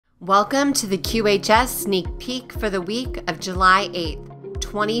Welcome to the QHS Sneak Peek for the week of July 8th,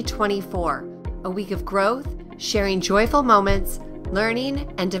 2024. A week of growth, sharing joyful moments,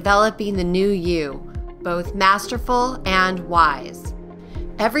 learning, and developing the new you, both masterful and wise.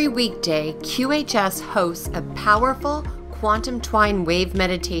 Every weekday, QHS hosts a powerful quantum twine wave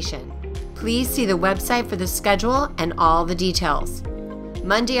meditation. Please see the website for the schedule and all the details.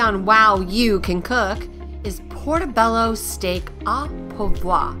 Monday on Wow You Can Cook is portobello steak au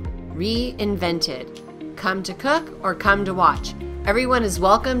poivre, reinvented. Come to cook or come to watch. Everyone is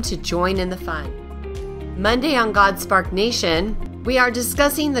welcome to join in the fun. Monday on GodSpark Nation, we are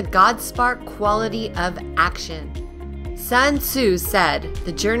discussing the GodSpark quality of action. Sun Tzu said,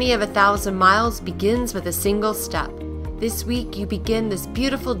 "The journey of 1,000 miles begins with a single step." This week, you begin this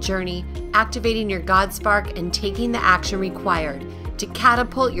beautiful journey, activating your GodSpark and taking the action required to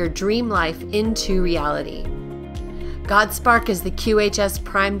catapult your dream life into reality. GodSpark is the QHS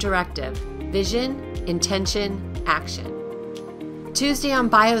Prime Directive: vision, intention, action. Tuesday on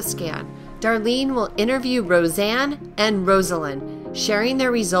BioScan, Darlene will interview Roseanne and Rosalind, sharing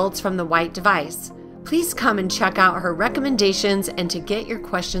their results from the white device. Please come and check out her recommendations and to get your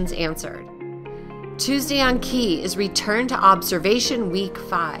questions answered. Tuesday on Key is Return to Observation Week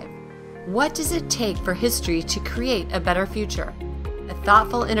 5. What does it take for history to create a better future? A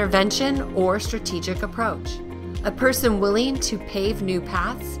thoughtful intervention or strategic approach? A person willing to pave new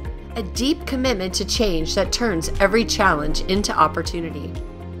paths? A deep commitment to change that turns every challenge into opportunity.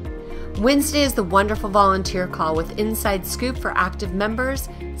 Wednesday is the wonderful volunteer call with inside scoop for active members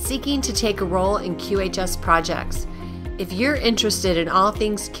seeking to take a role in QHS projects. If you're interested in all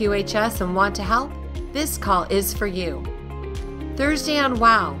things QHS and want to help, this call is for you. Thursday on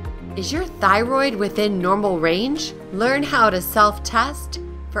Wow, is your thyroid within normal range? Learn how to self-test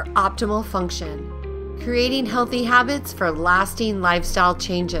for optimal function. Creating healthy habits for lasting lifestyle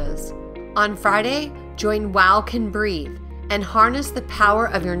changes. On Friday, join Wow Can Breathe and harness the power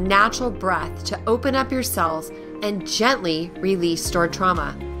of your natural breath to open up your cells and gently release stored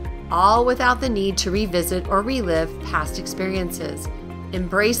trauma, all without the need to revisit or relive past experiences.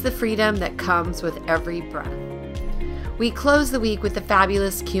 Embrace the freedom that comes with every breath. We close the week with the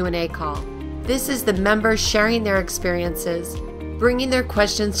fabulous Q&A call. This is the members sharing their experiences, bringing their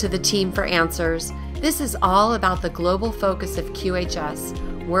questions to the team for answers. This is all about the global focus of QHS,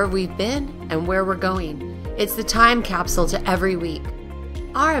 where we've been and where we're going. It's the time capsule to every week.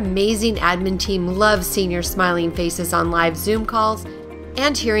 Our amazing admin team loves seeing your smiling faces on live Zoom calls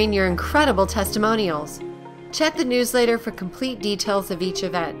and hearing your incredible testimonials. Check the newsletter for complete details of each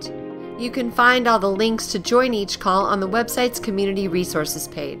event. You can find all the links to join each call on the website's community resources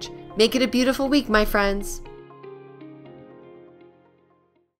page. Make it a beautiful week, my friends.